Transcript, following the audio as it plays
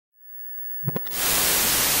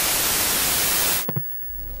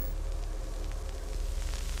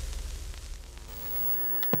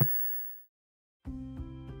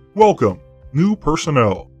Welcome, new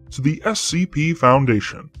personnel, to the SCP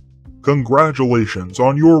Foundation. Congratulations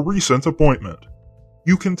on your recent appointment.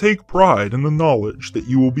 You can take pride in the knowledge that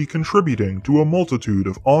you will be contributing to a multitude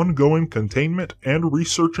of ongoing containment and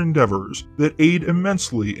research endeavors that aid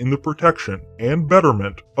immensely in the protection and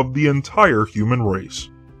betterment of the entire human race.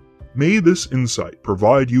 May this insight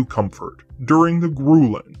provide you comfort during the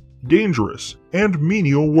grueling, dangerous, and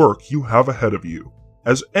menial work you have ahead of you,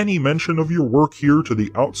 as any mention of your work here to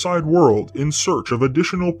the outside world in search of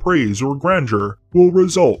additional praise or grandeur will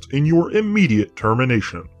result in your immediate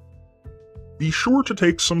termination. Be sure to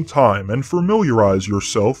take some time and familiarize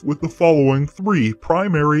yourself with the following 3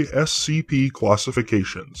 primary SCP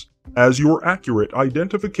classifications, as your accurate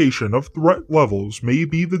identification of threat levels may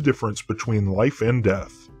be the difference between life and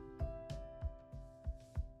death.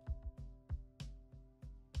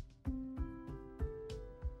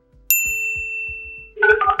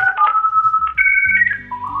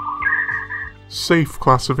 Safe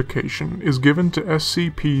classification is given to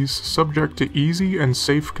SCPs subject to easy and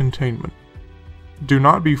safe containment. Do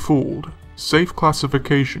not be fooled. Safe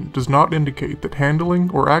classification does not indicate that handling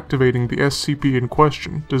or activating the SCP in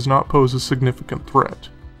question does not pose a significant threat.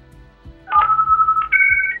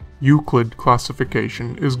 Euclid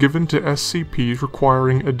classification is given to SCPs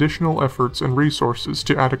requiring additional efforts and resources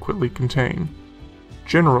to adequately contain.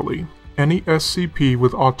 Generally, any SCP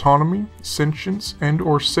with autonomy, sentience,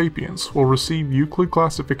 and/or sapience will receive Euclid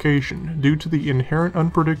classification due to the inherent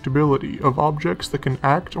unpredictability of objects that can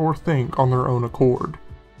act or think on their own accord.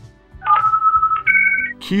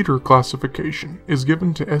 Keter classification is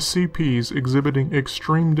given to SCPs exhibiting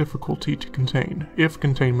extreme difficulty to contain, if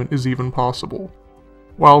containment is even possible.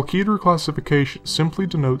 While Keter classification simply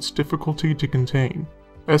denotes difficulty to contain,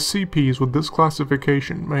 SCPs with this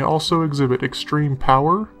classification may also exhibit extreme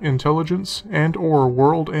power, intelligence, and/or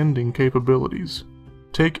world-ending capabilities.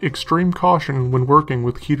 Take extreme caution when working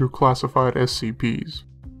with Keter-classified SCPs.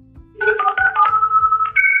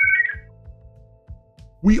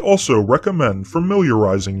 We also recommend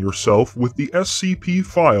familiarizing yourself with the SCP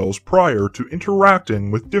files prior to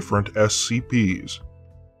interacting with different SCPs.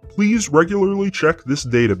 Please regularly check this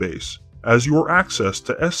database, as your access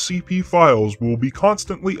to SCP files will be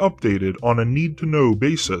constantly updated on a need-to-know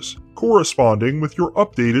basis, corresponding with your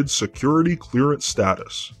updated security clearance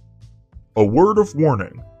status. A word of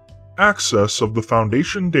warning: access of the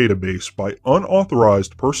Foundation database by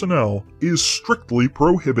unauthorized personnel is strictly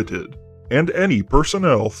prohibited, and any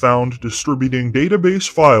personnel found distributing database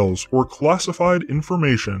files or classified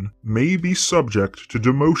information may be subject to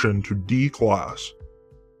demotion to D class.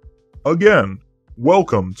 Again,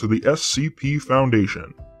 welcome to the SCP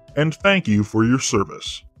Foundation, and thank you for your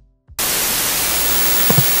service.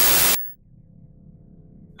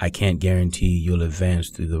 I can't guarantee you'll advance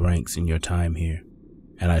through the ranks in your time here,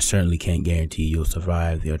 and I certainly can't guarantee you'll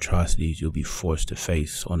survive the atrocities you'll be forced to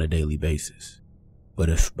face on a daily basis. But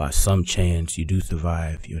if by some chance you do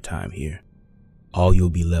survive your time here, all you'll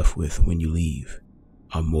be left with when you leave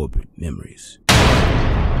are morbid memories.